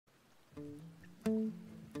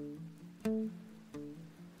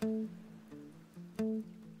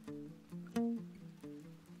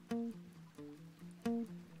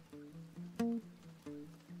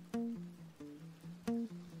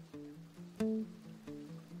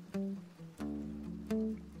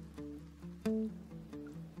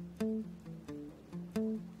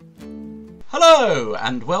Hello,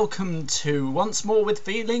 and welcome to Once More with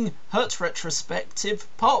Feeling, Hurt Retrospective,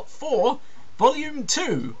 Part 4, Volume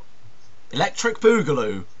 2, Electric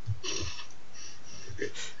Boogaloo.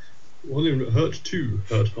 Volume Hurt 2,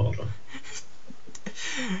 Hurt Harder.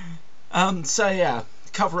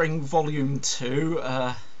 Covering Volume 2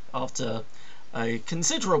 after a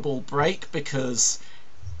considerable break because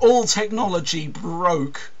all technology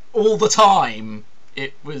broke all the time.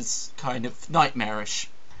 It was kind of nightmarish.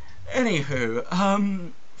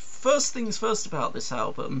 Anywho, first things first about this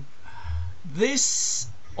album. This,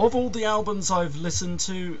 of all the albums I've listened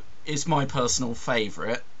to, is my personal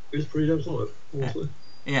favourite. It's pretty damn solid, honestly.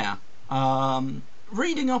 Yeah.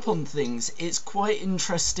 Reading up on things, it's quite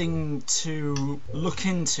interesting to look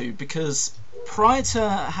into because prior to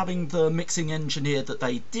having the mixing engineer that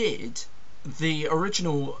they did, the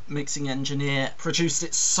original mixing engineer produced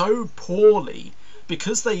it so poorly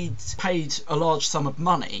because they paid a large sum of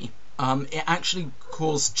money. It actually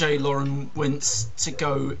caused J. Lauren Wintz to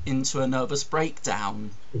go into a nervous breakdown.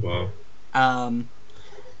 Wow.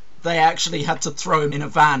 They actually had to throw him in a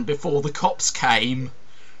van before the cops came.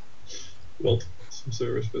 Well, some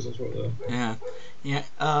serious business right there.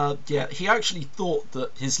 Yeah. He actually thought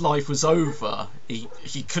that his life was over.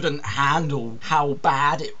 He couldn't handle how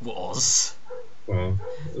bad it was. Wow,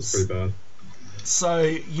 that's pretty bad. So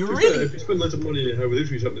if you spend loads of money with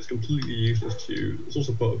literally something that's completely useless to you, it's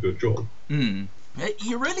also part of your job. You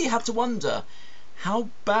really have to wonder how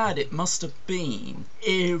bad it must have been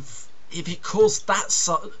if it caused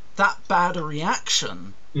that bad a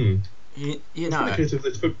reaction. You know, in case if they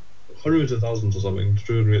took hundreds of thousands or something to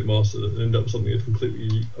try and get mastered and end up with something that's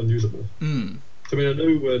completely unusable. So, I mean, I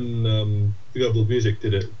know when the Level of Music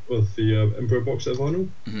did it with the Emperor box set vinyl,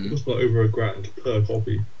 it was like over $1,000 per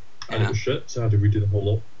copy. And it was shit, so I had to redo the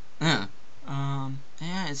whole lot.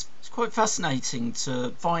 It's quite fascinating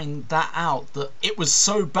to find that out, that it was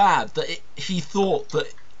so bad that he thought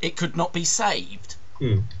that it could not be saved.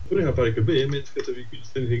 Funny how bad it could be. I mean, it's because if you could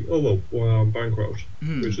just think, oh well, I'm bankrupt,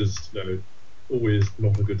 which is, always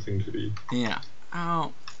not a good thing to be. Yeah.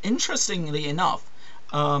 Interestingly enough,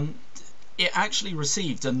 it actually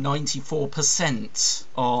received a 94%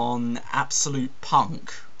 on Absolute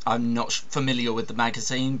Punk. I'm not familiar with the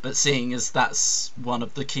magazine, but seeing as that's one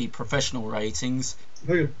of the key professional ratings, I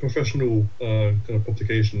think a professional kind of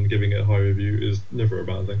publication giving it a high review is never a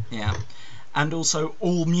bad thing. Yeah. And also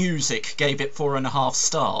All Music gave it 4.5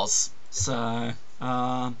 stars. So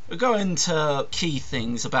we'll go into key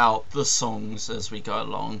things about the songs as we go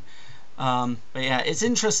along. But yeah, it's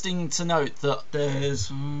interesting to note that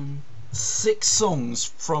there's 6 songs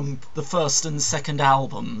from the first and second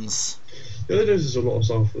albums. Yeah, there's a lot of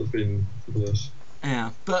stuff that's been for this. Yeah,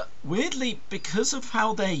 but weirdly, because of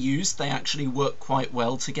how they're used, they actually work quite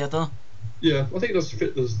well together. Yeah, I think it does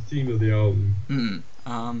fit the theme of the album.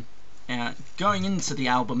 Yeah, going into the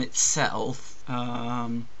album itself,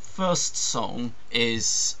 first song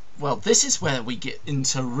is, well, this is where we get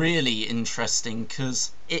into really interesting,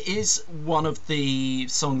 because it is one of the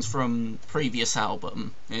songs from the previous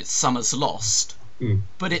album. It's Summer's Lost.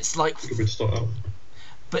 But it's like... Good way to start out.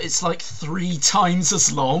 But it's like 3 times as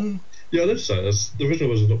long. Yeah, let's say the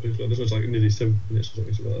original version is not particularly long. This one's like nearly 7 minutes or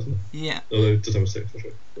something like that, isn't it? Yeah. Although it does have a 6,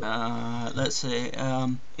 actually. Let's see.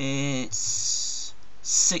 It's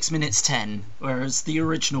 6 minutes 10, whereas the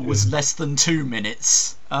original was less than 2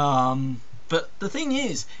 minutes. But the thing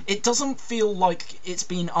is, it doesn't feel like it's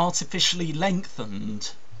been artificially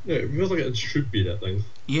lengthened. Yeah, it feels like it should be that length.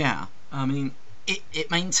 Yeah, I mean,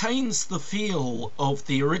 it maintains the feel of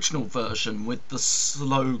the original version with the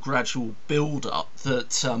slow, gradual build-up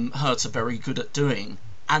that Hurt are very good at doing.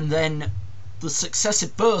 And then the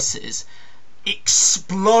successive verses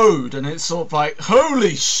explode, and it's sort of like,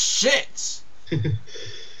 holy shit!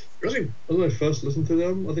 Actually, when I first listened to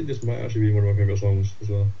them, I think this might actually be one of my favourite songs as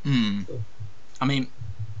well. So. I mean,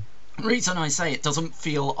 the reason I say it doesn't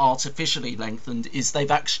feel artificially lengthened is they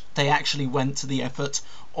actually went to the effort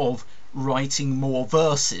of writing more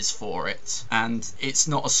verses for it, and it's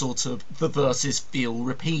not a sort of the verses feel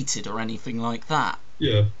repeated or anything like that.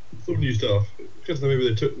 Yeah, it's all new stuff. Because maybe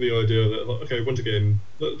they took the idea that, like, okay, once again,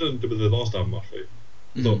 they didn't do the last album actually.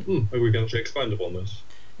 Thought, maybe we can actually expand upon this.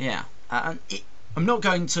 Yeah, and I'm not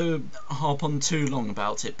going to harp on too long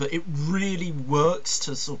about it, but it really works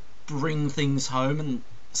to sort of bring things home and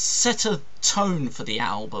set a tone for the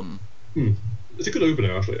album. It's a good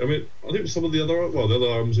opener, actually. I mean, I think some of the other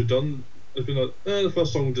albums we've done has been like, the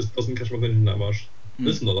first song just doesn't catch my attention that much.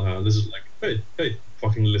 This, on the other hand, this is like, hey,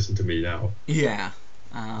 fucking listen to me now. Yeah.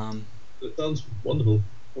 It sounds wonderful,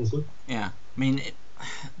 honestly. Yeah. I mean,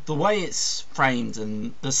 the way it's framed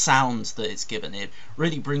and the sound that it's given, it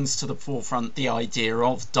really brings to the forefront the idea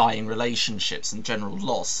of dying relationships and general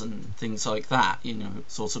loss and things like that, you know,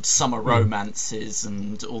 sort of summer romances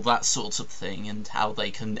and all that sort of thing, and how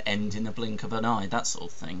they can end in a blink of an eye, that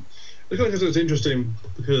sort of thing. I kind of think it's interesting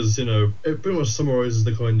because, you know, it pretty much summarises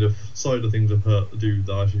the kind of side of things of Hurt the dude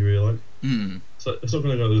that I actually really like. So it's not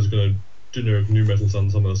kind of like there's kind of generic new metal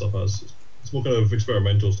sound some of the stuff has. It's more kind of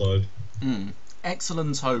experimental side.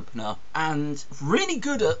 Excellent opener, and really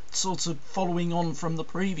good at sort of following on from the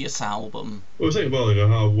previous album. Well, we were saying about like,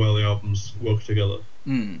 how well the albums work together.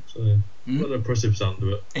 So, quite an impressive sound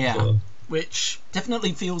to it. Yeah, so, which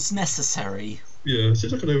definitely feels necessary. Yeah, it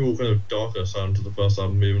seems like an overall kind of darker sound to the first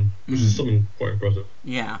album even, which is something quite impressive.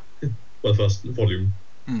 Yeah. Well, the first volume.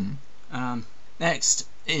 Next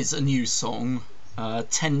is a new song,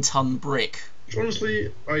 10 Ton Brick. Which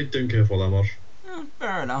honestly, I don't care for that much.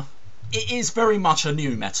 Fair enough. It is very much a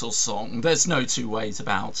new metal song. There's no two ways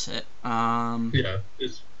about it. Yeah,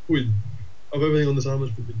 it's with of everything on this album,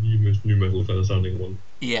 it's probably the most new metal kind of sounding one.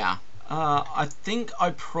 Yeah. I think I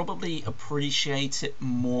probably appreciate it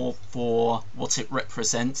more for what it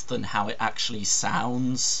represents than how it actually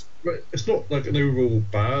sounds. Right, it's not like an overall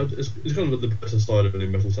bad. It's kind of the better side of any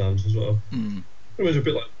metal sounds as well. It's a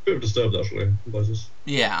bit of Disturbed actually.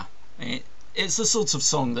 Yeah. It's the sort of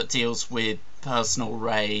song that deals with personal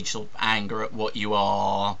rage or anger at what you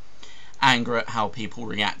are, anger at how people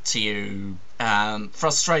react to you,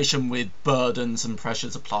 frustration with burdens and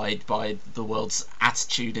pressures applied by the world's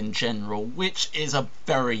attitude in general, which is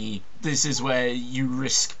this is where you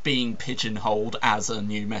risk being pigeonholed as a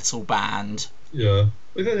new metal band. Yeah.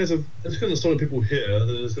 I think it's kind of song people hear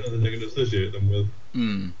that it's kind of the negative associate them with.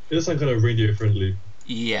 It does sound kind of radio friendly.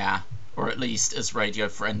 Yeah. Or at least as radio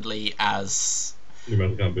friendly as new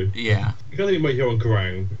metal can be. Yeah. You can't even make hear on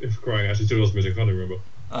Kerrang! If Kerrang! Actually still does music, I can't even remember.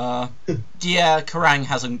 Yeah, Kerrang!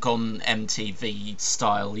 Hasn't gone MTV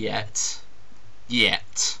style yet.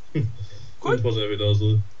 Quite positive it does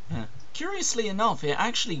though. Yeah. Curiously enough, it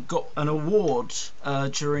actually got an award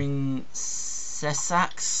during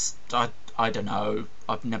SESAC's. I don't know.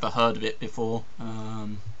 I've never heard of it before.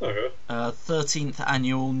 13th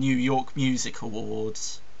Annual New York Music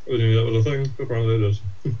Awards. I didn't know that was a thing. Apparently it is.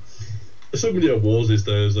 There's so many awards these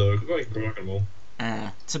days, though. I can crack them all.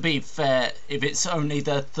 To be fair, if it's only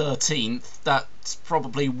the 13th, that's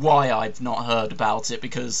probably why I've not heard about it,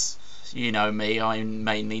 because, you know me, I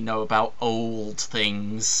mainly know about old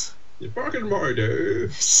things. Back in my day,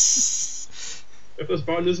 if this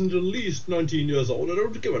band isn't at least 19 years old, I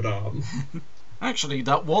don't give a damn. Actually,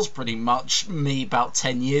 that was pretty much me about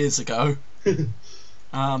 10 years ago.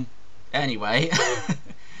 Anyway.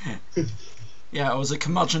 Yeah, I was a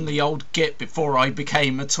curmudgeonly old git before I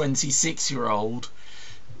became a 26-year-old.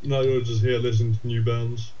 Now you're just here listening to new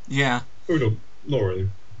bands. Yeah. Oh, no, not really.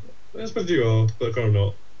 I suppose you are, but kind of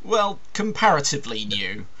not. Well, comparatively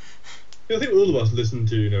new. Yeah, I think all of us listen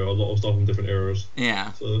to, you know, a lot of stuff from different eras.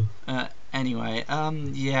 Yeah. So. Anyway,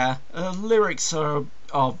 yeah, lyrics are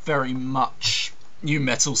very much new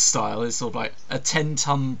metal style. It's sort of like, a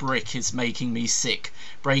 10-ton brick is making me sick,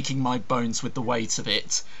 breaking my bones with the weight of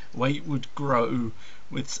it. Weight would grow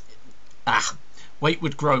with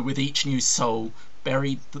each new soul.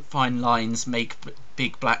 Buried the fine lines make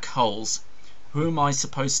big black holes. Who am I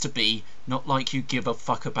supposed to be? Not like you give a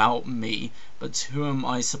fuck about me, but who am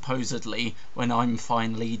I supposedly when I'm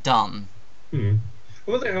finally done?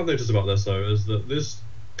 One thing I have noticed about this though is that this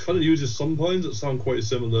kind of uses some lines that sound quite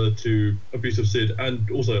similar to Abusive Sid and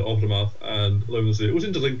also Aftermath and Alone in the Sea. It was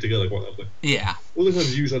interlinked together quite nicely. Yeah. All they kind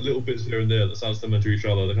of use like little bits here and there that sound similar to each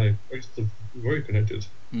other. They're kind of makes them very connected.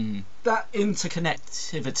 That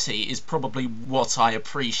interconnectivity is probably what I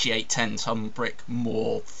appreciate 10 Ton Brick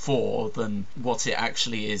more for than what it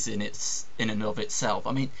actually is in and of itself.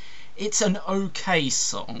 I mean, it's an okay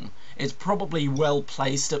song. It's probably well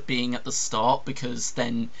placed at being at the start, because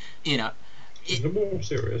then, you know, the more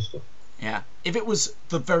serious stuff. Yeah, if it was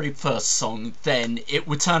the very first song, then it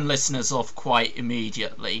would turn listeners off quite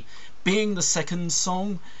immediately. Being the second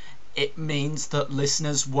song, it means that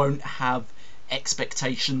listeners won't have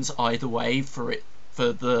expectations either way for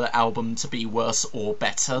the album to be worse or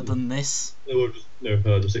better than this. They will just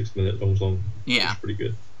heard a 6-minute long song. Yeah, which is pretty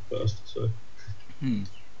good first. So.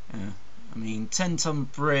 I mean, 10 Ton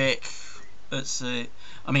Brick. Let's see.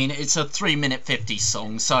 I mean, it's a 3-minute 50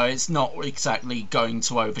 song, so it's not exactly going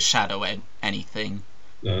to overshadow anything.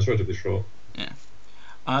 No, it's relatively short. Yeah.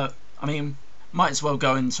 I mean, might as well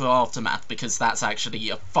go into Aftermath, because that's actually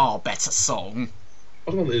a far better song.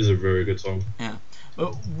 Aftermath is a very good song. Yeah.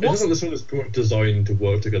 But it's like the song is pretty much designed to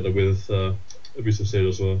work together with Abusive Sid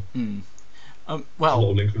as well. Well, a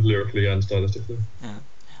lot of links with lyrically and stylistically. Yeah,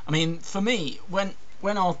 I mean, for me, when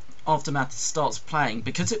Aftermath starts playing,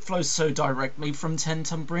 because it flows so directly from 10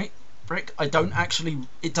 Ton Brick, I don't actually,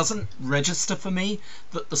 it doesn't register for me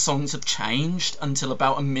that the songs have changed until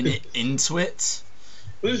about a minute into it.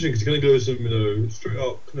 Well, it's interesting because it kind of goes from, straight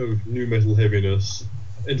up kind of new metal heaviness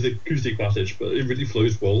into the acoustic passage, but it really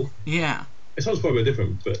flows well. Yeah. It sounds quite a bit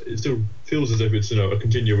different, but it still feels as if it's, a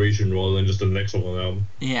continuation rather than just the next song on the album.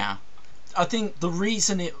 Yeah. I think the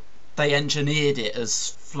reason they engineered it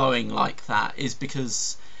as flowing like that is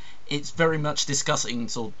because it's very much discussing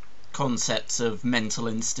sort of concepts of mental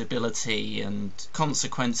instability and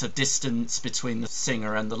consequence of distance between the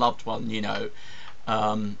singer and the loved one.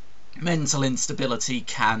 Mental instability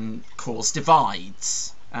can cause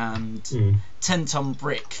divides, and 10 Ton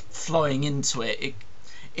Brick flowing into it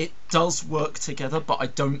does work together, but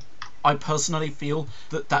I personally feel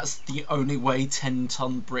that that's the only way 10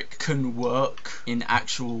 Ton Brick can work in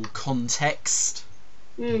actual context.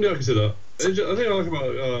 Yeah, I can see that. I think I like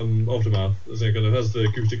about Aftermath is it kind of has the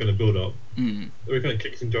acoustic kind of build up. It kind of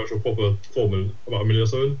kicks into actual proper form in about a minute or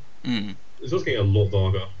so. It's just getting a lot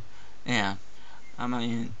darker. Yeah, I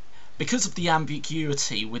mean, because of the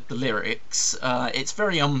ambiguity with the lyrics, it's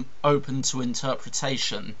very open to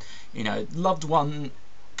interpretation. Loved one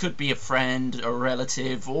could be a friend, a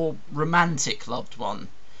relative, or romantic loved one.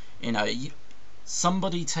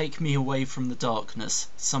 Somebody take me away from the darkness.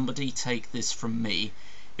 Somebody take this from me.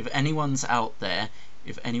 If anyone's out there,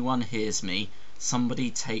 if anyone hears me, somebody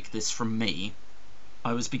take this from me.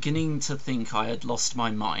 I was beginning to think I had lost my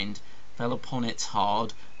mind, fell upon it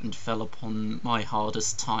hard, and fell upon my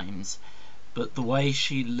hardest times. But the way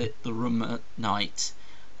she lit the room at night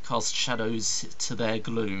cast shadows to their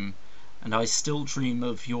gloom, and I still dream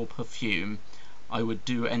of your perfume. I would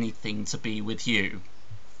do anything to be with you.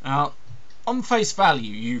 Now, on face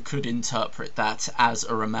value, you could interpret that as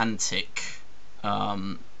a romantic.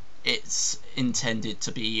 It's intended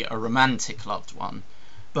to be a romantic loved one,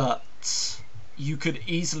 but you could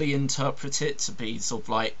easily interpret it to be sort of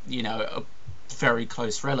like, a very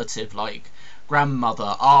close relative, like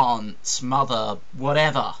grandmother, aunt, mother,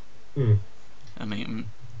 whatever. I mean,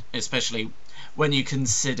 especially when you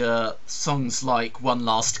consider songs like One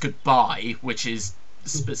Last Goodbye, which is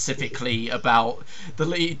specifically about the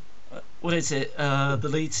lead, what is it, the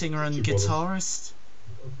lead singer and guitarist?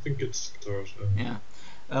 I think it's guitarist, yeah.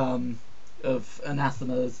 Of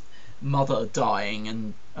Anathema's mother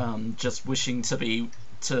dying and just wishing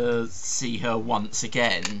to see her once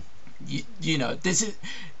again.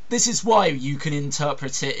 This is why you can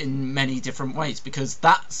interpret it in many different ways, because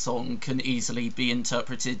that song can easily be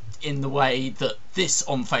interpreted in the way that this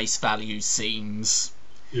on face value seems.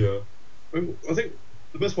 Yeah, I think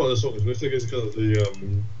the best part of the song is kind of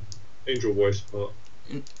the angel voice part.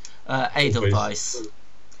 Edelweiss.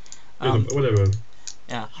 Whatever.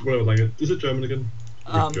 Yeah. Whatever language. Is it German again?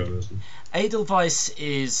 German. Edelweiss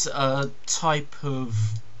is a type of.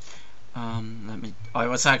 I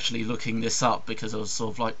was actually looking this up because I was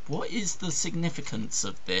sort of like, what is the significance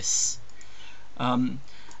of this?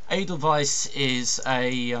 Edelweiss is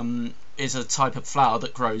a type of flower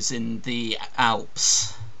that grows in the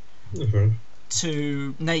Alps. Okay.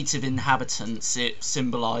 To native inhabitants, it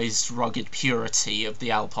symbolised rugged purity of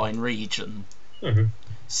the Alpine region. Okay.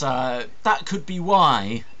 So that could be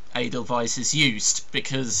why Edelweiss is used,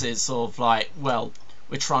 because it's sort of like, well,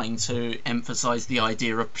 we're trying to emphasise the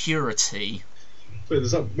idea of purity.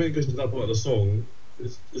 So when it goes into that part of the song,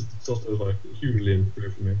 it's also like hugely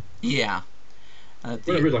improved for me. Yeah. I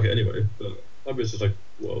really like it anyway, but that bit's just like,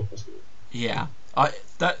 whoa, that's cool. Yeah.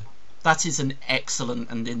 That is an excellent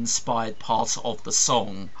and inspired part of the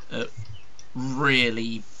song. It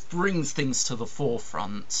really brings things to the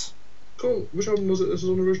forefront. Cool. Which album was it this was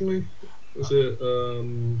on originally? Was it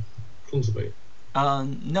Consummate?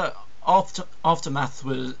 No, Aftermath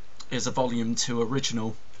is a Volume 2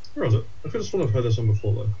 original. Where is it? I could have sworn I've heard this song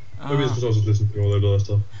before though. Maybe it's because I was just listening to all that other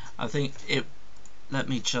stuff. I think it. Let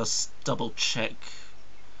me just double check.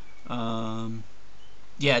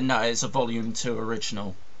 Yeah, no, it's a Volume 2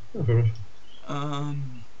 original. Oh, fair enough.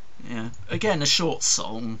 Yeah. Again, a short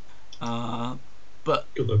song, but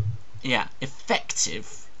good though. Yeah,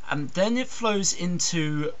 effective. And then it flows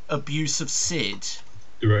into Abuse of Sid.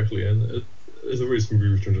 Directly, and it's a really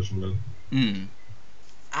smooth transition then.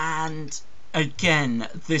 And again,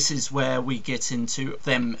 this is where we get into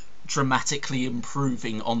them dramatically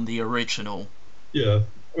improving on the original. Yeah.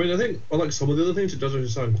 I mean, I think I like some of the other things. It does actually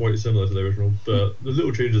sound quite similar to the original, but the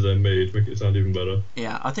little changes they made make it sound even better.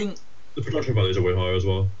 Yeah, I think the production values are way higher as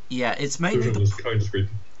well. Yeah, it's mainly the kind of creepy.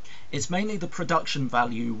 It's mainly the production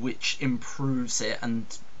value which improves it, and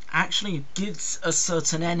actually gives a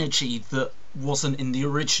certain energy that wasn't in the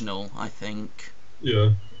original, I think.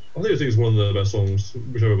 Yeah. I think it's one of the best songs,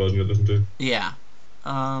 whichever version you listen to. Yeah.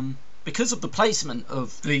 Because of the placement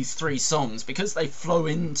of these three songs, because they flow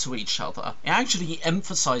into each other, it actually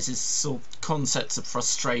emphasises sort of concepts of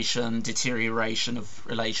frustration, deterioration of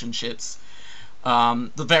relationships,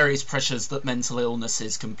 the various pressures that mental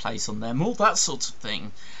illnesses can place on them, all that sort of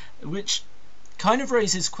thing, which kind of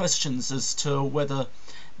raises questions as to whether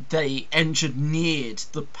they engineered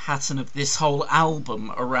the pattern of this whole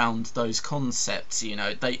album around those concepts. You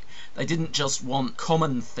know, they didn't just want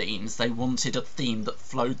common themes, they wanted a theme that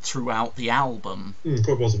flowed throughout the album.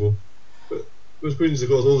 Quite possible. But which means, of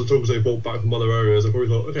course, all the songs they brought back from other areas, I probably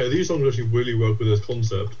thought, okay, these songs actually really work with this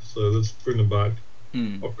concept, so let's bring them back,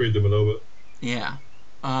 upgrade them a little bit. Yeah.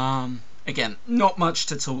 Again, not much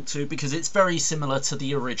to talk to, because it's very similar to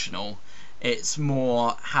the original. It's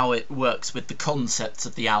more how it works with the concepts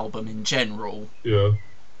of the album in general. Yeah.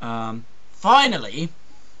 Finally,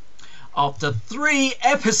 after 3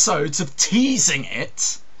 episodes of teasing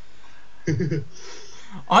it,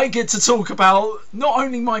 I get to talk about not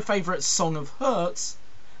only my favourite song of Hertz,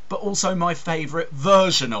 but also my favourite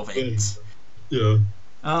version of it. Yeah.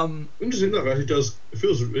 Interesting enough, actually it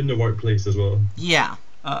feels in the right place as well. Yeah.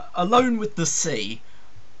 Alone with the Sea.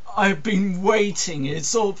 I've been waiting. It's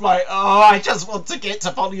sort of like, I just want to get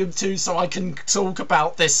to volume 2 so I can talk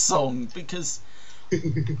about this song, because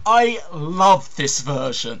I love this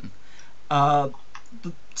version. The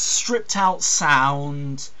stripped out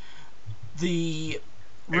sound, the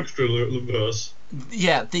extra verse.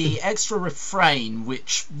 Yeah, the extra refrain,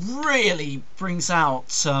 which really brings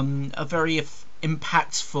out a very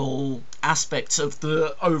impactful aspect of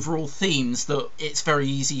the overall themes that it's very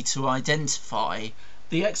easy to identify.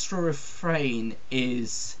 The extra refrain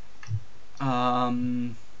is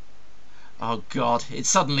oh god, it's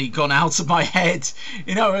suddenly gone out of my head.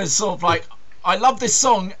 You know, it's sort of like, I love this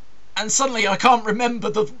song and suddenly I can't remember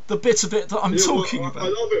the bit of it that I'm talking about. I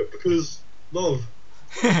love it because love.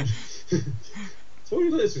 So why do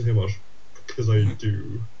you listen too much? Because I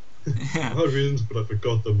do. Yeah. I had reasons, but I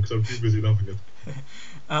forgot them because I'm too busy loving it.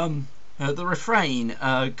 The refrain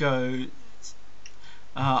goes,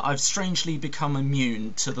 I've strangely become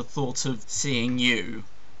immune to the thought of seeing you,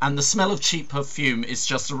 and the smell of cheap perfume is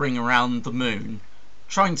just a ring around the moon.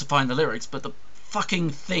 Trying to find the lyrics, but the fucking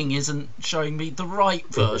thing isn't showing me the right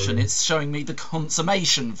version, it's showing me the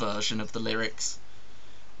consummation version of the lyrics,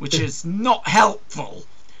 which is not helpful.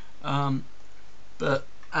 But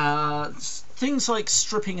things like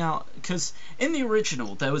stripping out, because in the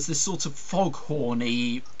original there was this sort of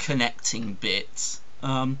foghorny connecting bit.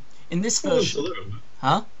 In this version...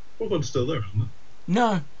 Huh? Foghorn's still there, isn't it?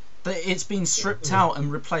 No, it's been stripped out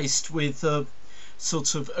and replaced with a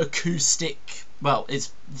sort of acoustic, well,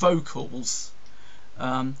 it's vocals.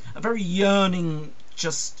 A very yearning,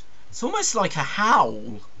 just, it's almost like a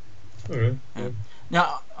howl. Okay.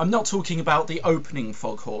 Now, I'm not talking about the opening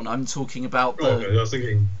foghorn, I'm talking about the... okay, I was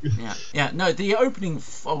thinking... yeah, no, the opening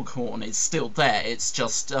foghorn is still there, it's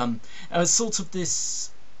just, it was sort of this...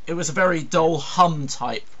 It was a very dull hum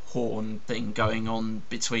type horn thing going on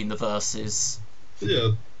between the verses.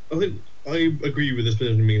 Yeah, I think I agree with this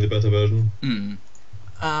version being the better version.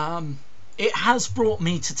 It has brought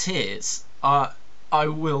me to tears. I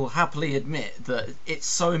will happily admit that it's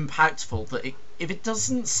so impactful that if it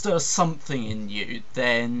doesn't stir something in you,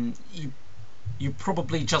 then you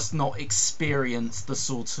probably just not experience the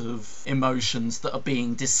sort of emotions that are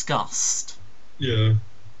being discussed. Yeah,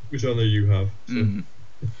 which I know you have. So.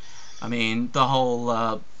 I mean, the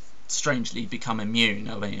whole strangely become immune,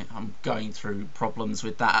 I mean, I'm going through problems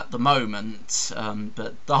with that at the moment,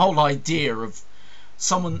 but the whole idea of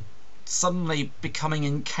someone suddenly becoming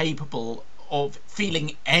incapable of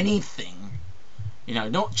feeling anything, you know,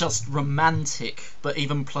 not just romantic but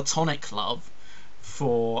even platonic love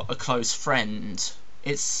for a close friend,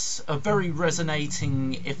 it's a very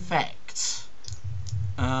resonating effect.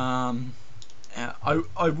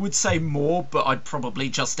 I would say more, but I'd probably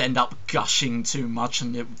just end up gushing too much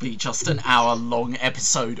and it would be just an hour-long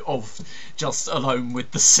episode of just Alone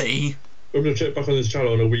with the Sea. I'm going to check back on his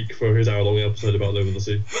channel in a week for his hour-long episode about Alone with the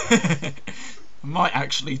Sea. I might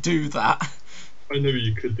actually do that. I know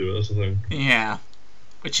you could do it, that's the thing. Yeah,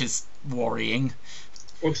 which is worrying.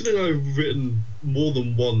 Well, considering I've written more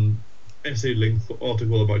than one essay-length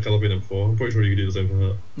article about California before, I'm pretty sure you could do the same for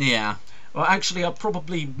her. Yeah. Well, actually, I'll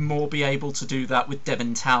probably more be able to do that with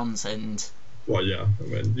Devin Townsend. Well, yeah. I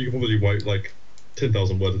mean, you can probably write, like,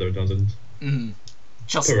 10,000 words of Devin Townsend.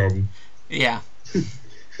 Just... per album. Yeah.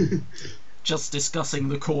 Just discussing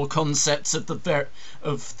the core concepts of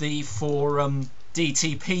the four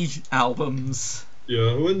DTP albums.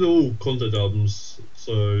 Yeah, when they're all concept albums,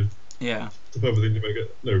 so yeah, it's the perfect thing to make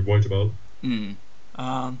it right about.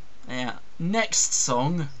 Yeah. Next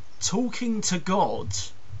song, Talking to God.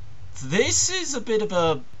 This is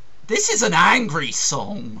an angry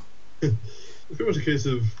song. It's pretty much a case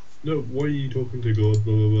of, no, why are you talking to God?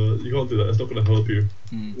 Blah, blah, blah. You can't do that. It's not going to help you.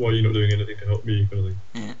 Why are you not doing anything to help me? Kind of thing.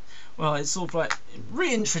 Yeah. Well, it's sort of like it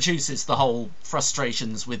reintroduces the whole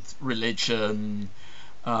frustrations with religion,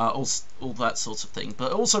 all that sort of thing,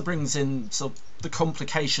 but it also brings in sort of the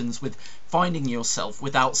complications with finding yourself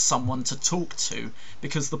without someone to talk to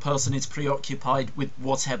because the person is preoccupied with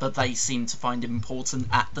whatever they seem to find important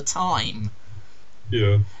at the time.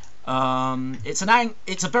 Yeah. It's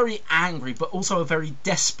a very angry but also a very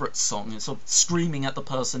desperate song. It's sort of screaming at the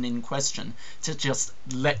person in question to just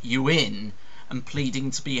let you in and pleading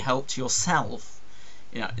to be helped yourself.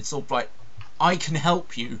 You know, it's sort of like, I can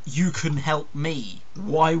help you, you can help me.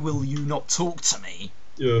 Why will you not talk to me?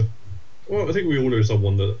 Yeah. Well, I think we all know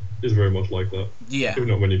someone that is very much like that. Yeah. If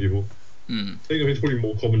not many people. I think it's probably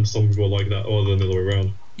more common some people are like that other than the other way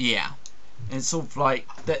around. Yeah. It's sort of like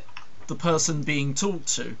that the person being talked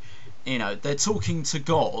to, you know, they're talking to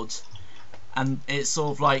God, and it's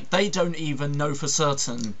sort of like they don't even know for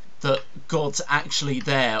certain that God's actually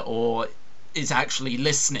there or is actually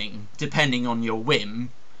listening, depending on your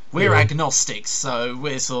whim. We're agnostics, so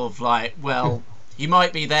we're sort of like, well, he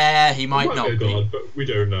might be there, he might not be. God, but we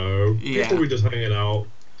don't know. Yeah. He's probably just hanging out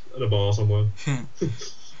at a bar somewhere.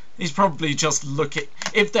 He's probably just looking.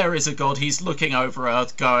 If there is a God, he's looking over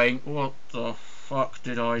Earth, going, "What the fuck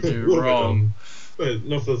did I do wrong?" Wait,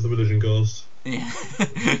 enough of the religion cast. Yeah.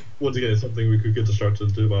 Once again, it's something we could get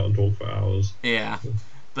distracted about and talk for hours. Yeah.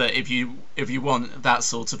 But if you want that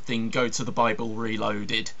sort of thing, go to the Bible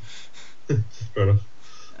Reloaded. Fair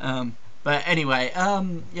enough. But anyway,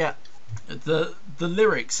 yeah, the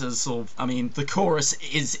lyrics are sort of, I mean, the chorus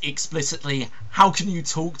is explicitly, how can you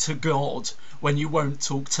talk to God when you won't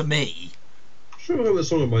talk to me? Sure, what the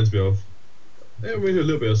song reminds me of. Yeah, maybe a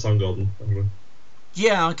little bit of Soundgarden, actually.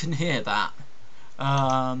 Yeah, I can hear that.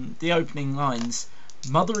 The opening lines,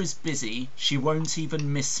 Mother is busy, she won't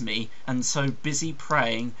even miss me, and so busy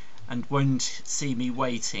praying and won't see me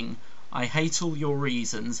waiting. I hate all your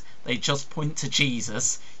reasons, they just point to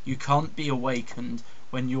Jesus. You can't be awakened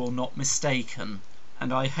when you're not mistaken.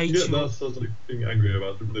 And I hate Yeah, that sounds like being angry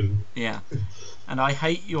about religion. Yeah. And I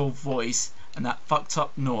hate your voice and that fucked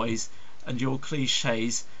up noise and your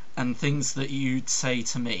cliches and things that you'd say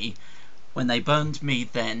to me. When they burned me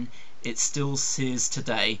then, it still sears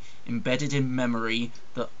today, embedded in memory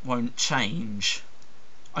that won't change.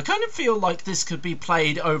 I kind of feel like this could be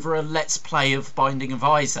played over a Let's Play of Binding of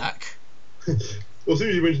Isaac. Well, as soon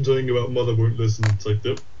as you mentioned something about Mother won't listen, it's like,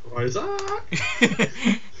 yep, Isaac!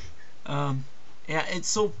 Yeah,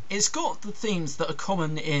 it's got the themes that are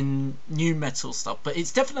common in new metal stuff, but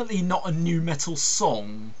it's definitely not a new metal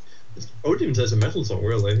song. I wouldn't even say it's a metal song,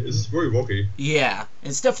 really. It's very rocky. Yeah,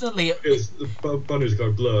 it's definitely... The boundaries are kind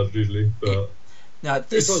of blurred, usually, but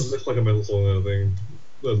it sounds less like a metal song than anything,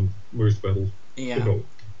 than most metal. Yeah.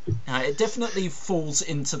 It definitely falls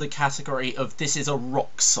into the category of this is a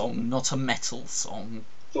rock song, not a metal song.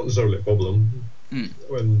 It's not necessarily a problem,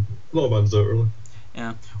 when a lot of bands don't, really.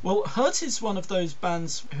 Yeah. Well, Hurt is one of those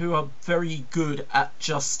bands who are very good at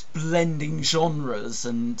just blending genres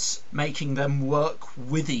and making them work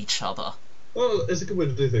with each other. Well, it's a good way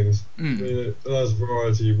to do things. I mean, it allows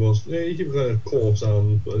variety whilst you keep a kind of core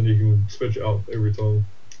sound, but then you can switch it up every time.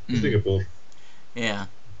 Just don't get bored. Yeah.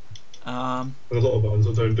 There's a lot of bands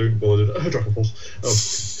that don't bother. Dragon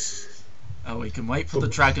Force. Oh, we can wait for the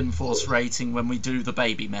Dragon Force rating when we do the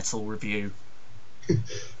baby metal review.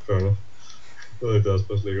 Fair enough. I think that's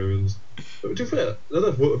personally reasons. But to be fair, that's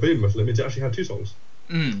a baby metal. It means it actually had two songs.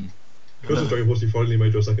 Because of Dragon Force, you finally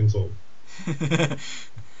made your second song.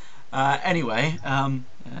 Anyway,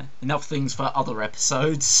 enough things for other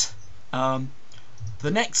episodes. The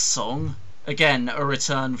next song, again a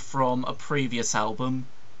return from a previous album,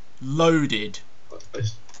 Loaded. I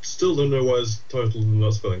still don't know why it's titled in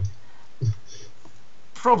that spelling.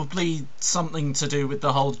 Probably something to do with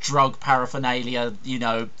the whole drug paraphernalia, you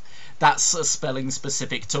know, that's a spelling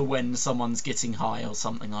specific to when someone's getting high or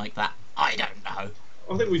something like that. I don't know.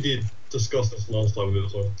 I think we did discuss this last time with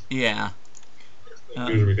this one. Yeah.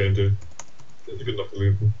 We came to. It's a good enough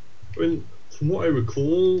album. I mean, from what I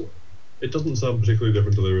recall, it doesn't sound particularly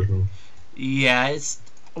different to the original. Yeah,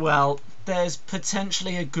 well, there's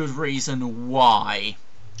potentially a good reason why.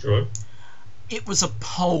 Alright. It was a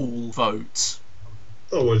poll vote.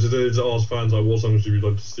 Oh, well, did it ask fans like what songs do you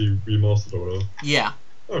like to see remastered or whatever? Yeah.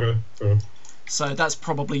 Okay, fair enough. So that's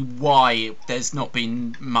probably why there's not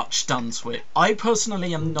been much done to it. I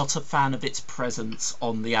personally am not a fan of its presence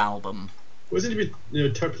on the album. Well, it seems to be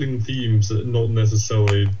tackling themes that are not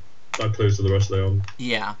necessarily that close to the rest of the album.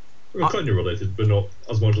 Yeah. Kind of related, but not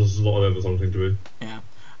as much as a lot of other songs seem to be. Yeah.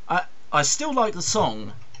 I still like the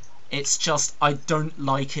song. It's just I don't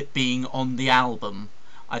like it being on the album.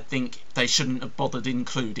 I think they shouldn't have bothered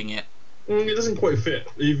including it. It doesn't quite fit,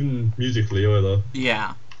 even musically either.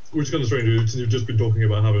 Yeah. Which is kind of strange, since you've just been talking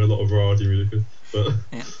about having a lot of variety musically. But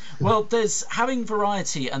yeah. Well, there's having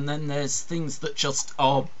variety, and then there's things that just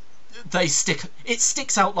are... It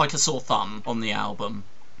sticks out like a sore thumb on the album.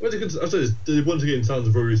 Well, I say it once again sounds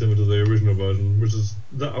very similar to the original version, which is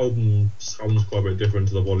that album sounds quite a bit different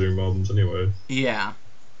to the volume albums anyway. Yeah.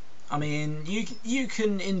 I mean, you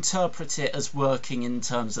can interpret it as working in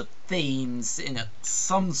terms of themes in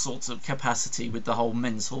some sort of capacity with the whole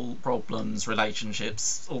mental problems,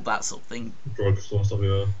 relationships, all that sort of thing. Drugs, sort of stuff,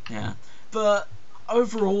 yeah. Yeah. But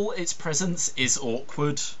overall, its presence is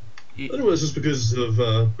awkward. I don't know, it's just because of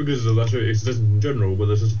actually its existence in general, but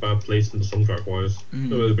there's just a bad placement soundtrack wise.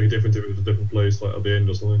 There'd be a difference if it was a different place, like at the end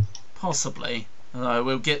or something. Possibly.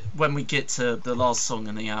 When we get to the last song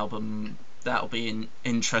in the album, that'll be an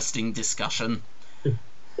interesting discussion.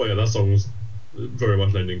 Well, yeah, that song was very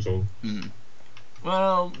much an ending song.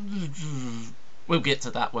 Well, we'll get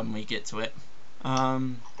to that when we get to it.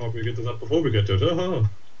 Can't we get to that before we get to it?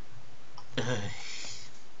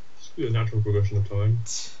 It's a natural progression of time.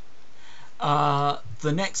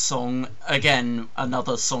 The next song, again,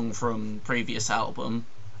 another song from previous album,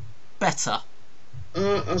 Better.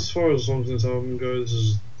 As far as songs in this album go, this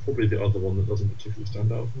is probably the other one that doesn't particularly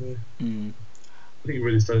stand out for me. I think it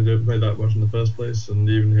really didn't play that much in the first place, and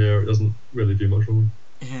even here it doesn't really do much for me.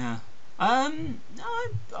 Yeah.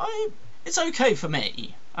 It's okay for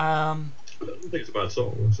me. I don't think it's a bad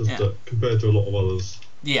song, it's just that compared to a lot of others.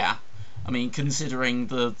 Yeah. I mean, considering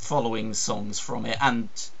the following songs from it and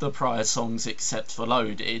the prior songs except for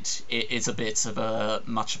Loaded, it is a bit of a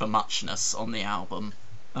muchness on the album.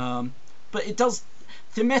 But it does,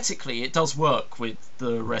 thematically, it does work with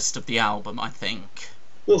the rest of the album, I think.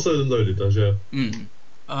 Also, Loaded does, yeah.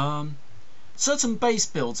 Certain bass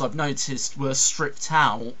builds I've noticed were stripped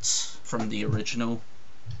out from the original.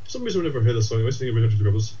 For some reason I never hear the song, I was thinking of Red Hot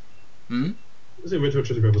Chili Peppers. I was thinking Red Hot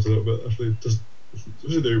Chili Peppers a little bit, actually, just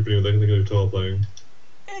especially the opening, they think of guitar playing.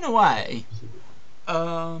 In a way.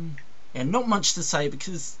 Yeah, not much to say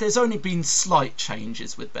because there's only been slight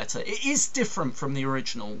changes with Better. It is different from the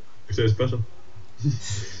original. You say it's better?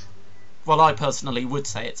 Well, I personally would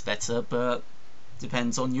say it's better, but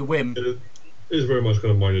depends on your whim. It is very much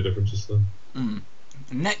kind of minor differences though.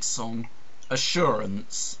 Next song,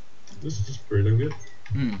 Assurance. This is pretty damn good.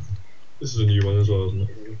 This is a new one as well, isn't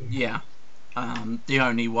it? Yeah. The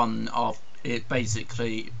only one of it,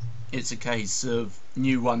 basically, it's a case of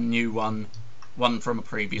new one from a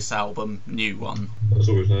previous album, new one. That's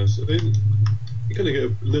always nice. I think you kind of get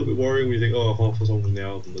a little bit worrying when you think, oh, half the songs in the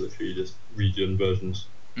album are literally just redone versions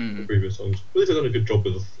of previous songs. But they've done a good job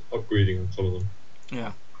with upgrading some of them.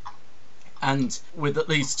 Yeah. And with at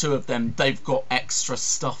least two of them, they've got extra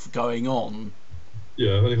stuff going on.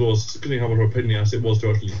 Yeah, and of course, considering how much of a pain in the ass it was to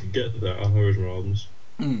actually get that on original albums.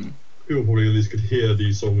 People probably at least could hear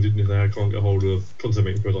these songs even if they can't get hold of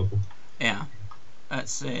Consummate, for example. Yeah.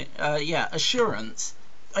 Let's see. Yeah, Assurance.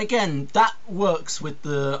 Again, that works with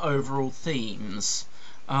the overall themes.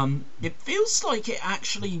 It feels like it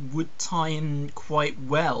actually would tie in quite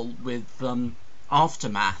well with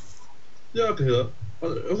Aftermath. Yeah, I can hear that. I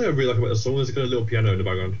think I really like about the song is a kind of little piano in the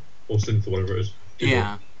background, or synth or whatever it is.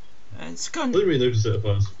 Yeah. It's kind I didn't really notice it at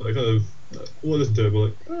first, but I kind of, when I listened to it, I'm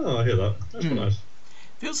like, oh, I hear that. That's quite nice.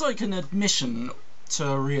 Feels like an admission to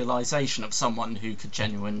a realisation of someone who could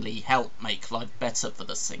genuinely help make life better for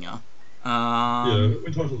the singer. Yeah,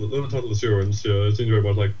 when titled Assurance, yeah, it seems very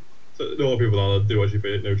much like there are people out there do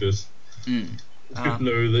actually notice. It's good to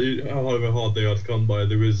know that however hard they are to come by,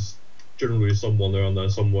 there is generally someone around there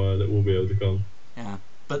somewhere that will be able to come. Yeah,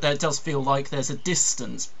 but there does feel like there's a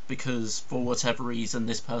distance because for whatever reason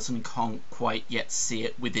this person can't quite yet see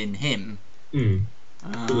it within him.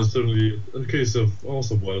 But there's certainly a case of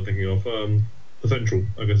also what I'm thinking of potential,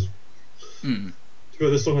 I guess. But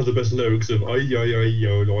this song has the best lyrics of I've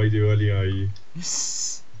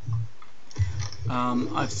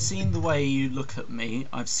seen the way you look at me.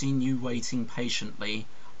 I've seen you waiting patiently.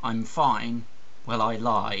 I'm fine. Well, I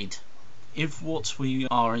lied. If what we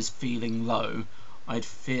are is feeling low, I'd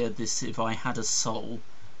fear this if I had a soul.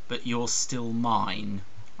 But you're still mine.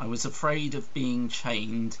 I was afraid of being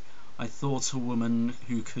chained. I thought a woman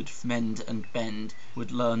who could mend and bend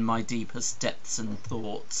would learn my deepest depths and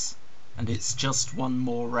thoughts. and it's just one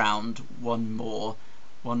more round, one more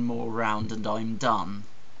round, and I'm done.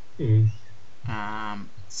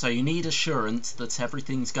 So you need assurance that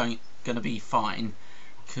everything's going to be fine,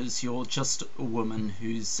 because you're just a woman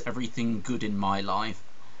who's everything good in my life.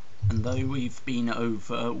 And though we've been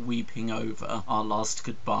weeping over our last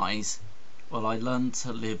goodbyes, well, I learned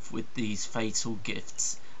to live with these fatal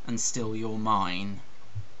gifts, and still you're mine.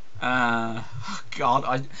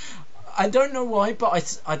 God, I don't know why,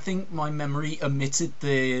 but I think my memory omitted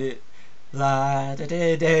the la da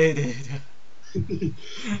da da da.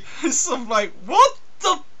 So I'm like, what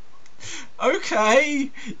the?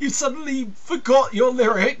 Okay, you suddenly forgot your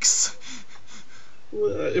lyrics.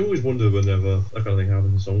 Well, I always wonder whenever that kind of thing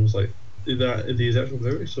happens in songs, like, are these actual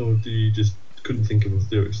lyrics, or do you just couldn't think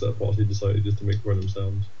of lyrics that party decided just to make random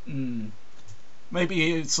sounds?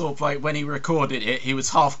 Maybe it's sort of like when he recorded it, he was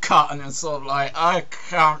half cut and it's sort of like, I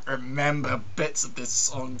can't remember bits of this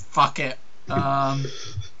song, fuck it. It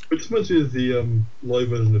reminds me of the live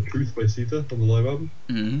version of Truth by Sita on the live album.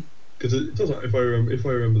 Because it does, if I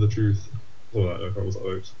remember the truth, well, I can't remember what that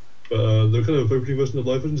works. But the kind of opening version of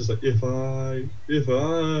the live version is like, it's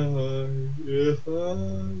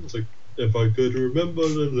like, if I could remember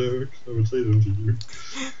the lyrics, I would say them to you.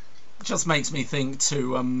 Just makes me think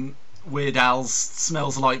to Weird Al's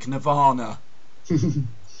Smells Like Nirvana. Weird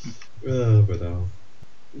Al.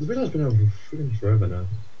 The Weird Al's been out for freaking forever now.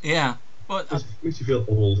 Yeah. But it makes you feel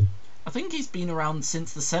old. I think he's been around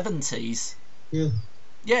since the 70s. Yeah.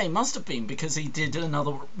 Yeah, he must have been, because he did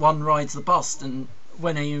another One Rides the Bus, and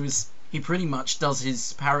when he pretty much does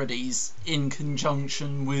his parodies in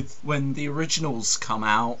conjunction with when the originals come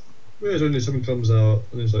out. Yeah, it's only something comes out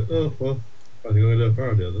and it's like, oh, well, I think I'm going to do a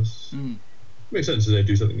parody of this. Makes sense if they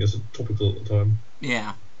do something that's topical at the time.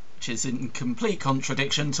 Yeah, which is in complete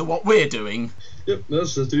contradiction to what we're doing. Yep,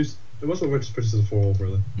 that's what Retrospective is for,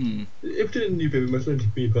 really. If it didn't new paper metal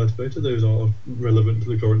and be perturbated, those are relevant to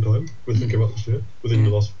the current time. We're thinking about this year, within the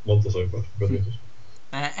last month or so, but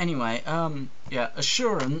anyway, yeah,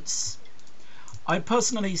 Assurance. I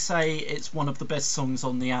personally say it's one of the best songs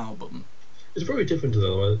on the album. It's very different to the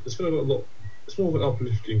other one. It's kind of a lot. It's more of an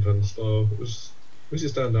uplifting kind of style. It makes it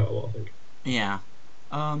stand out a lot, I think. Yeah.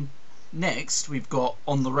 Next we've got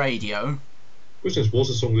On the Radio. Which was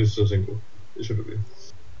a song listed as a single? It should have been.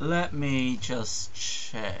 Let me just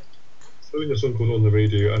check. I think a song called On the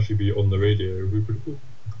Radio actually be on the radio would be pretty cool.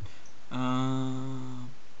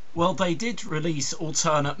 Well, they did release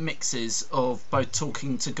alternate mixes of both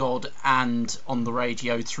Talking to God and On the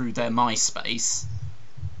Radio through their MySpace.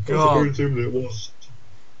 God. I assumed it was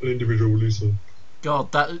an individual releaser.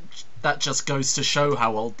 God, that just goes to show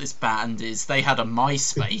how old this band is. They had a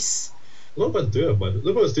MySpace. A lot of bands do have MySpace. A lot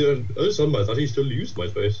of bands do. I know some bands actually still use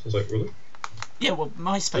MySpace. I was like, really? Yeah, well,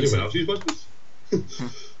 MySpace. Anyone else use MySpace?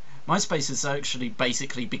 MySpace has actually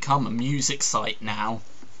basically become a music site now.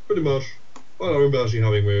 Pretty much. I remember actually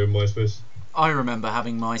having my own MySpace. I remember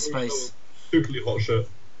having MySpace. Totally hot shit.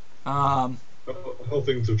 How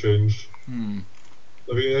things have changed.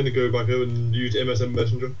 I think I only go back home and use MSN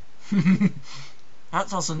Messenger. That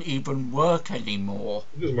doesn't even work anymore.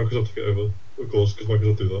 Just Microsoft to get over, of course, because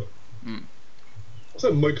Microsoft do that. I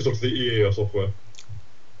said Microsoft the EA software.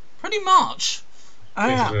 Pretty much.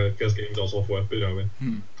 Guess games are software, but you know what I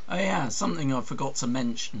mean. Oh yeah, something I forgot to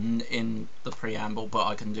mention in the preamble, but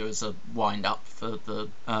I can do as a wind-up for the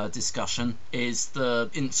discussion, is the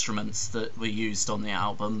instruments that were used on the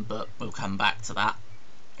album, but we'll come back to that.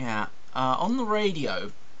 Yeah. On the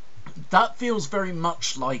Radio, that feels very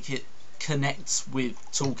much like it connects with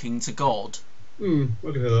Talking to God. I can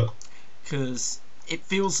hear that. Because it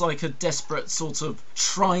feels like a desperate sort of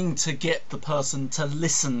trying to get the person to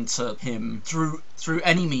listen to him through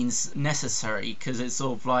any means necessary, because it's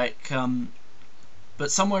sort of like,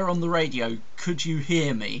 but somewhere on the radio, could you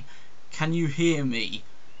hear me? Can you hear me?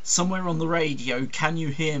 Somewhere on the radio, can you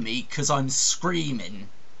hear me? Because I'm screaming.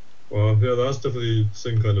 Well, yeah, that's definitely the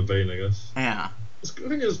same kind of vein, I guess. Yeah. I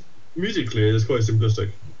think musically, it's quite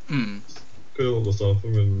simplistic. Got a lot of stuff. I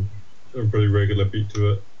mean, a pretty regular beat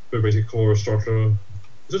to it. Very basic chorus structure. It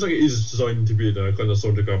looks like it is designed to be a kind of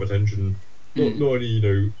song to grab attention. Not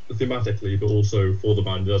only, thematically, but also for the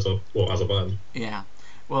band as a band. Yeah.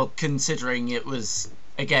 Well, considering it was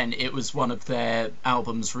one of their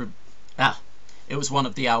albums. It was one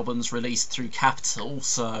of the albums released through Capitol,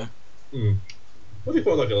 so. What do you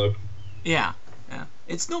quite like it though? Yeah.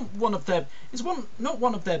 It's not one of their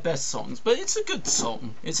best songs, but it's a good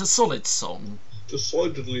song. It's a solid song.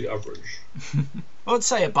 Decidedly average. I would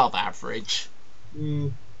say above average.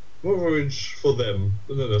 More average for them.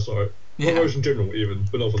 No, that's alright. Yeah. Average in general, even,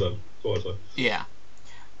 but not for them. That's what I'd say. Yeah.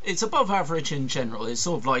 it's above average in general. It's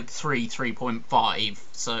sort of like 3.5,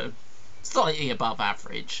 so slightly above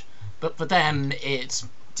average. But for them, it's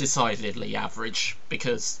decidedly average,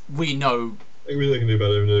 because we know... I think they can do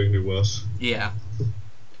better, they can do worse. Yeah.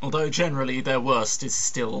 Although generally their worst is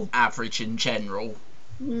still average in general.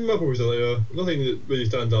 I'll probably say they are. Nothing that really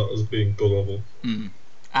stands out as being god-awful.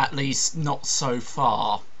 At least not so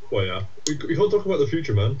far. Well, yeah. We can't talk about the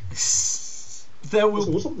future, man. There will...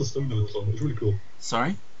 Also, what's up with the stone of the song? It's really cool.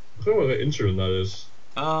 Sorry? I don't know what instrument that is. Is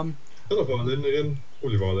that a violin again?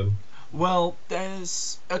 Probably violin. Well,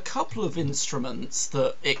 there's a couple of instruments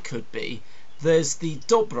that it could be. There's the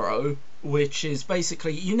dobro, which is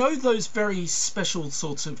basically, you know, those very special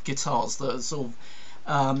sorts of guitars that sort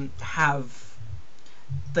of have...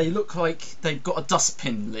 They look like they've got a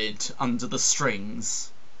dustbin lid under the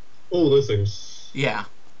strings. Oh, those things. Yeah.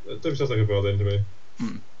 That don't sound like a violin to me.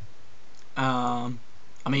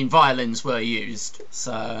 I mean, violins were used,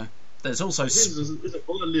 so there's also... There's a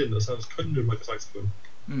violin that sounds kind of like a saxophone.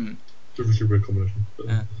 It's a really weird combination. But...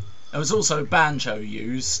 Yeah. There was also banjo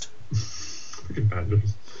used. Freaking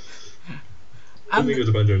banjos. I don't think there's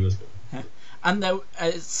a banjo in this one. And there,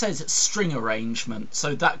 it says string arrangement,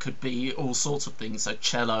 so that could be all sorts of things, so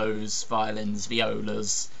cellos, violins,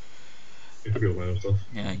 violas. It could be all my own stuff.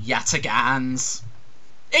 Yeah, yatagans.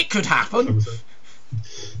 It could happen.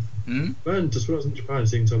 Man, just when I was in Japan,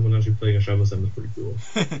 seeing someone actually playing a shamisen was pretty cool.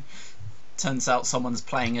 Turns out someone's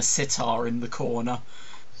playing a sitar in the corner.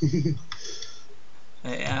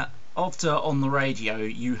 Yeah. After On the Radio,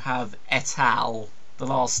 you have Et al., the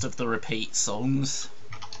last of the repeat songs.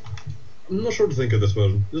 I'm not sure what to think of this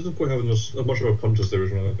version. It doesn't quite have as much of a punch as the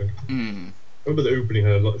original, I think. I remember the opening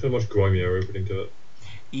had a much grimier opening to it.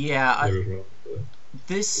 Yeah, Original,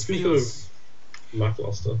 this feels feels... kind of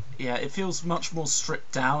lackluster. Yeah, it feels much more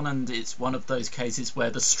stripped down, and it's one of those cases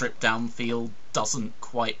where the stripped down feel doesn't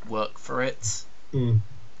quite work for it.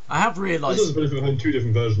 I have realised... This is the benefit of having two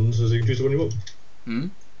different versions, so you can choose the one you want.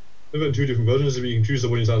 They've had two different versions, so you can choose the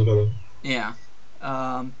one you sounds better. Yeah.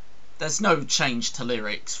 There's no change to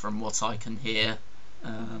lyrics from what I can hear.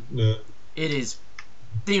 No. It is...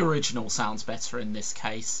 The original sounds better in this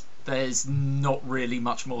case. There's not really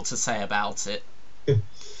much more to say about it.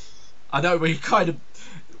 I know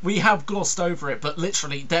we have glossed over it, but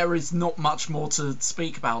literally there is not much more to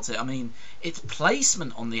speak about it. I mean, its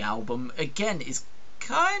placement on the album, again, is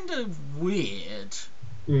kind of weird.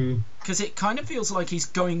 Because it kind of feels like he's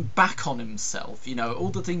going back on himself, you know, all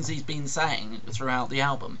the things he's been saying throughout the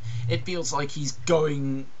album. It feels like he's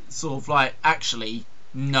going sort of like, actually,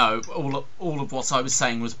 no, all of what I was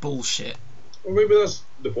saying was bullshit. Well, maybe that's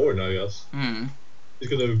the point, I guess. He's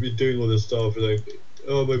going to be doing all this stuff, like,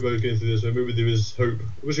 oh, maybe I'm going through this, or maybe there is hope.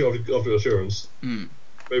 Especially after Assurance.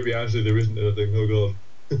 Maybe actually there isn't anything, oh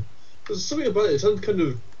god. There's something about it sounds kind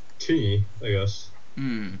of teeny, I guess.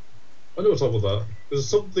 I know what's up with that. There's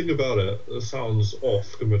something about it that sounds off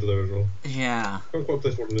compared to the original. Yeah. I can't quite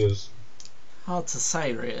place what it is. Hard to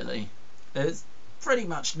say, really. There's pretty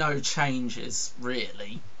much no changes,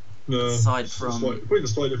 really. No. Aside from... Probably the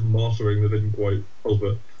slightly different mastering that didn't quite help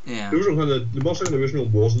it. Yeah. The mastering on the original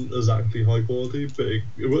wasn't exactly high quality, but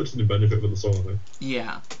it worked to the benefit of the song, I think.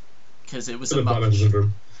 Yeah. Because it was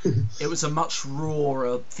it was a much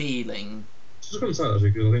rawer feeling. It's kind of sad,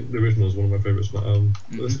 actually, because I think the original is one of my favourites, but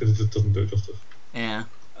this because it just doesn't do it justice. Yeah.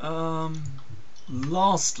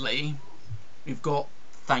 Lastly, we've got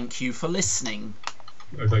Thank You for Listening.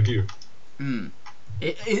 Oh, thank you.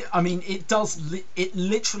 I mean, it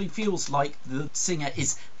literally feels like the singer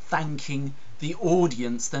is thanking the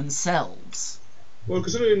audience themselves. Well,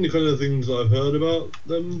 considering the kind of things that I've heard about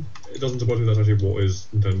them, it doesn't surprise me that's actually what is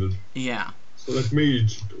intended. Yeah. So they've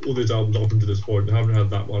made all these albums up until this point and haven't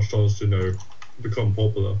had that much chance to, become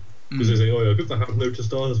popular. Because they say, oh yeah, people that have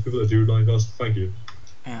noticed us, people that do like us, thank you.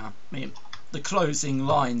 Yeah, I mean, the closing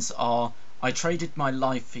lines are, I traded my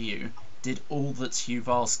life for you, did all that you've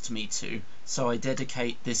asked me to, so I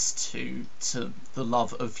dedicate this to the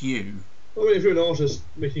love of you. I mean, if you're an artist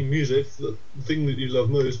making music, the thing that you love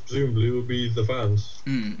most, presumably, would be the fans.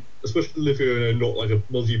 Especially if you're not like a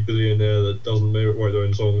multi-billionaire that doesn't write their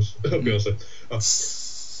own songs. Beyonce.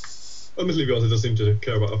 Admittedly, Beyonce does seem to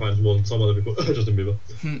care about her fans more than some other people. Justin Bieber.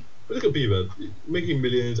 But look at Bieber, making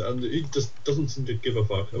millions, and he just doesn't seem to give a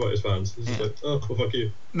fuck about his fans. He's just like, oh, well, fuck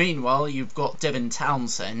you. Meanwhile, you've got Devin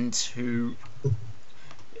Townsend, who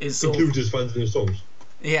is includes his fans in his songs.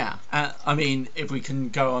 Yeah, I mean, if we can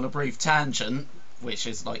go on a brief tangent, which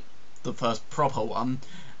is like the first proper one,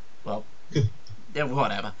 well, yeah,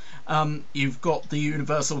 whatever. You've got the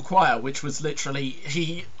Universal Choir, which was literally,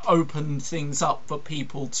 he opened things up for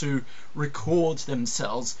people to record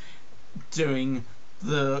themselves doing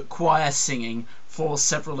the choir singing for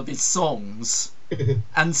several of his songs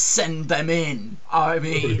and send them in. I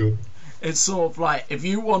mean, cool. It's sort of like, if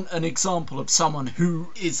you want an example of someone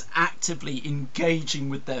who is actively engaging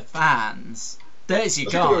with their fans, there's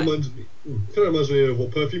your guy. Kind of reminds me of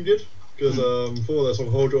what Perfume did. Because for their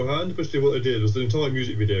song Hold Your Hand, basically what they did was the entire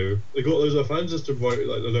music video, they got those of their fans just to write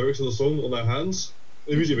like the lyrics of the song on their hands.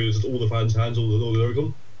 The music video is just all the fans' hands, all the lyrics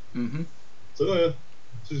on. Mm-hmm. So yeah,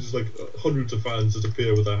 so it's just like hundreds of fans just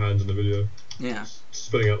appear with their hands in the video. Yeah.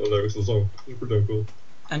 Spelling out the lyrics of the song. It's pretty damn cool.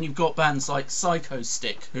 And you've got bands like Psycho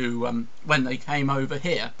Stick, who, when they came over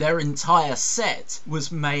here, their entire set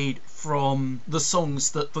was made from the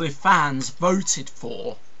songs that the fans voted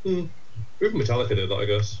for. Even Metallica did that, I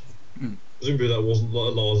guess. Presumably that wasn't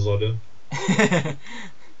like Lars's idea.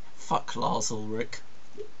 Fuck Lars Ulrich.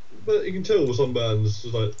 But you can tell with some bands,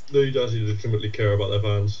 it's like they actually legitimately care about their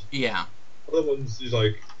fans. Yeah. Other ones, is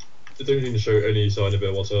like they don't seem to show any sign of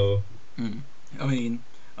it whatsoever. I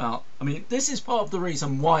mean, this is part of the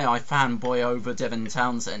reason why I fanboy over Devin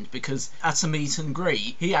Townsend, because at a meet and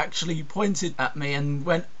greet, he actually pointed at me and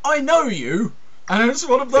went, "I know you," and it's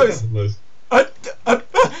one of those. Nice.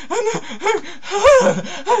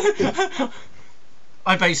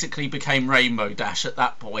 I basically became Rainbow Dash at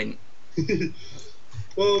that point.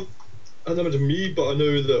 Well, I never to me, but I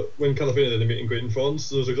know that when California did a meet and greet in France,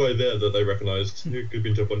 there was a guy there that they recognised who could be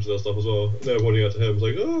into a bunch of their stuff as well. And they were pointing out to him,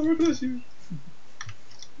 like, "Oh, I recognise you."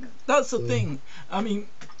 That's the thing. I mean,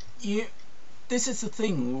 this is the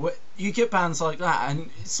thing. You get bands like that, and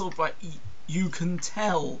it's sort of like you can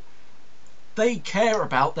tell they care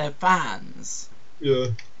about their fans. Yeah,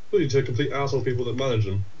 well, you take complete asshole people that manage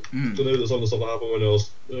them. To know that some of the stuff that happened when there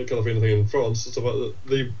was California thing in France, it's about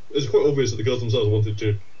that it's quite obvious that the girls themselves wanted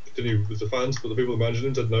to continue with the fans, but the people that managed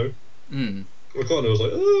them said no. McCartney was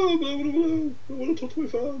like, "Oh, blah, blah, blah, I want to talk to my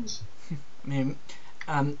fans." I mean,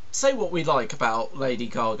 say what we like about Lady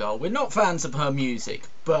Gaga, we're not fans of her music,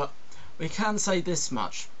 but we can say this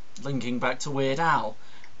much, linking back to Weird Al.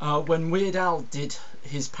 When Weird Al did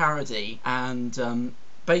his parody, and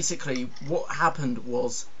basically what happened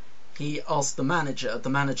was he asked the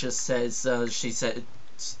manager says, she said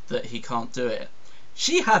that he can't do it.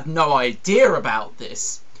 She had no idea about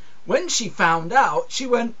this. When she found out, she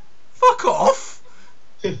went, "Fuck off!"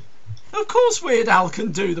 Of course Weird Al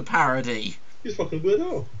can do the parody. He's fucking Weird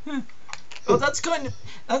Al. Well, that's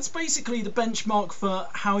basically the benchmark for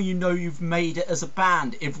how you know you've made it as a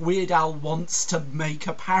band, if Weird Al wants to make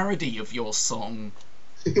a parody of your song.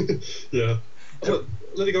 Yeah.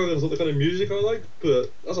 Lady Gaga's not the kind of music I like,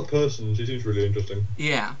 but as a person, she seems really interesting.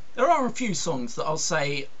 Yeah. There are a few songs that I'll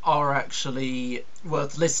say are actually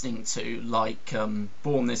worth listening to, like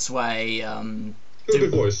Born This Way.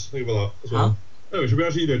 Good voice, think about that as well. Oh, should we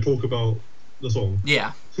actually talk about the song?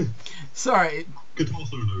 Yeah. Sorry. Guitar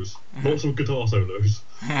solos. Lots of guitar solos.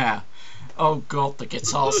 Yeah. Oh god, the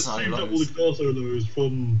guitar solos. Saved up all the guitar solos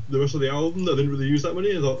from the rest of the album that didn't really use that many.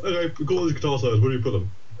 It's like, okay, we've got all these guitar solos, where do we put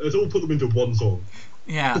them? Let's all put them into one song.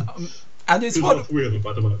 Yeah, and it's one. Three of them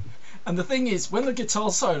back to back. And the thing is, when the guitar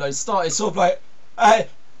solos start, it's sort of like,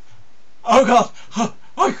 oh god,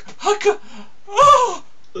 oh.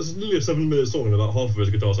 That's nearly a 7-minute song, and about half of it is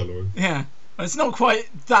a guitar solo. Yeah, it's not quite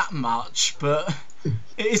that much, but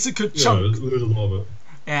it is a good chunk. Yeah, there's a lot of it.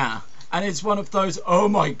 Yeah, and it's one of those, oh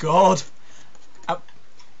my god.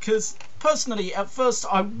 Because personally, at first,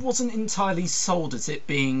 I wasn't entirely sold as it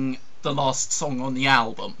being the last song on the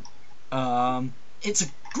album. It's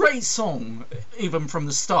a great song, even from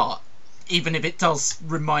the start, even if it does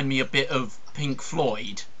remind me a bit of Pink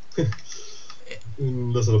Floyd.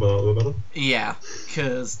 Listen about that better. Yeah,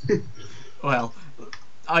 because, well,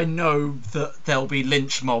 I know that there'll be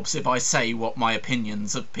lynch mobs if I say what my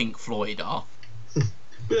opinions of Pink Floyd are.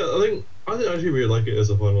 Yeah, I actually really like it as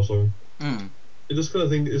a final song. I just kind of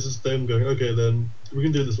think it's just them going, okay, then we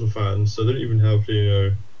can do this with fans, so they don't even have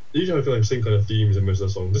to, they usually have the same kind of themes in most of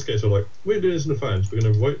the songs. In this case, they're like, we're doing this in the fans, we're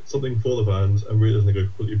going to write something for the fans, and we're just going to go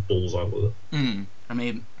completely balls out with it. I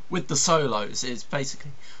mean, with the solos, it's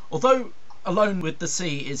basically, although Alone with the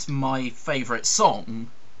Sea is my favourite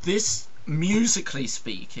song, this, musically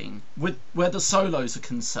speaking, with where the solos are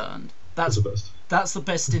concerned, that's the best. That's the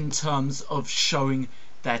best in terms of showing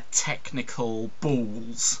their technical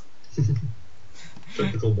balls.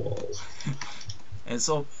 Technical balls. It's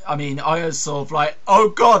all, I mean, I was sort of like, oh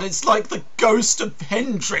god, it's like the ghost of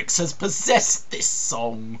Hendrix has possessed this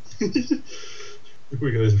song.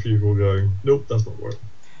 We get a few people going, nope, that's not right.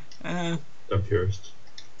 I'm purist.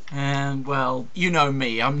 And well, you know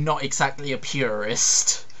me, I'm not exactly a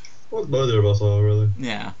purist. Well, neither of us are, really.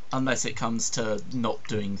 Yeah, unless it comes to not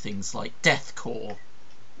doing things like deathcore.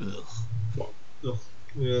 Ugh. What? Ugh.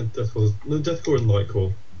 Yeah, deathcore and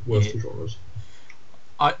lightcore, worst genres.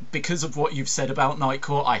 Because of what you've said about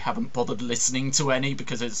Nightcore, I haven't bothered listening to any,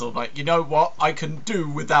 because it's sort of like, you know what, I can do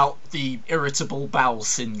without the irritable bowel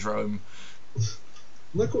syndrome.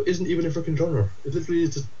 Nightcore isn't even a freaking genre. It literally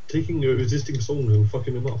is just taking existing songs and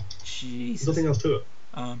fucking them up. Jesus. There's nothing else to it.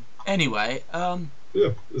 Anyway,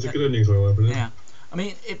 yeah, there's a good ending to it. Yeah. I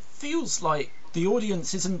mean, it feels like the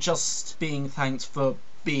audience isn't just being thanked for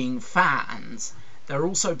being fans, they're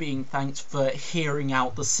also being thanked for hearing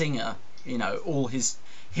out the singer, you know,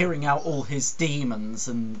 hearing out all his demons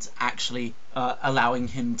and actually allowing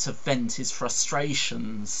him to vent his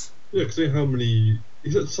frustrations. Yeah, because how many...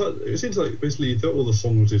 it seems like basically throughout all the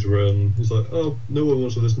songs he's written, he's like, oh, no one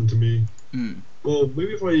wants to listen to me. Well,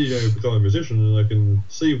 maybe if I become a musician and I can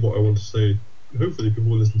say what I want to say, hopefully people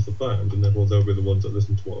will listen to the band, and therefore they'll be the ones that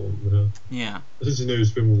listen to what I want to hear. Yeah. Since he knows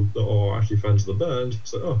people that are actually fans of the band,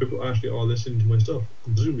 it's like, oh, people actually are listening to my stuff.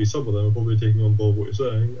 And presumably some of them are probably taking on board what you're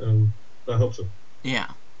saying, and that helps them. Yeah.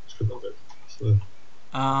 It's good of it. So.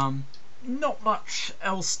 Not much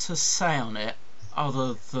else to say on it,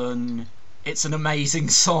 other than it's an amazing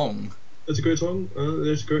song. It's a great song,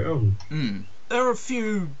 it's a great album. There are a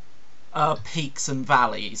few peaks and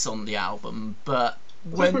valleys on the album, but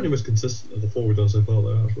it's pretty much consistent of the four we've done so far,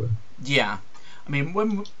 though, actually. Yeah. I mean,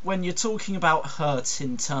 when you're talking about Hurt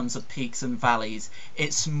in terms of peaks and valleys,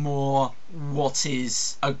 it's more what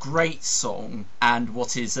is a great song and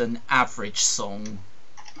what is an average song.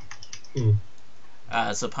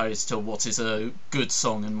 As opposed to what is a good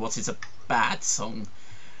song and what is a bad song,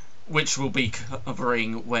 which we'll be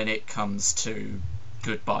covering when it comes to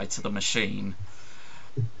Goodbye to the Machine.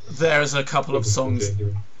 There's a couple of songs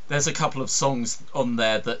on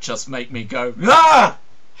there that just make me go, ah!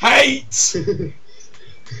 Hate!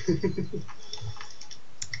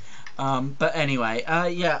 But anyway,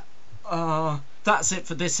 that's it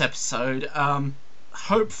for this episode.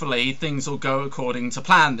 Hopefully things will go according to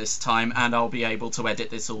plan this time, and I'll be able to edit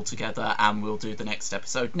this all together, and we'll do the next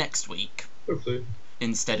episode next week. Hopefully.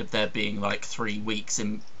 Instead of there being like 3 weeks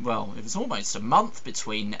in... Well, it was almost a month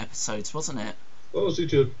between episodes, wasn't it? That was due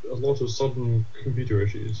to a lot of sudden computer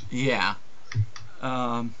issues. Yeah.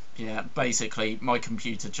 Yeah, basically my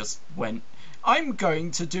computer just went, I'm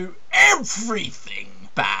going to do everything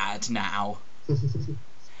bad now.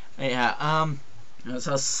 Yeah, that's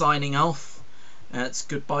us signing off. It's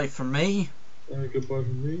goodbye from me. Goodbye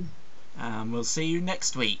from me. We'll see you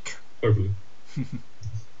next week. Hopefully.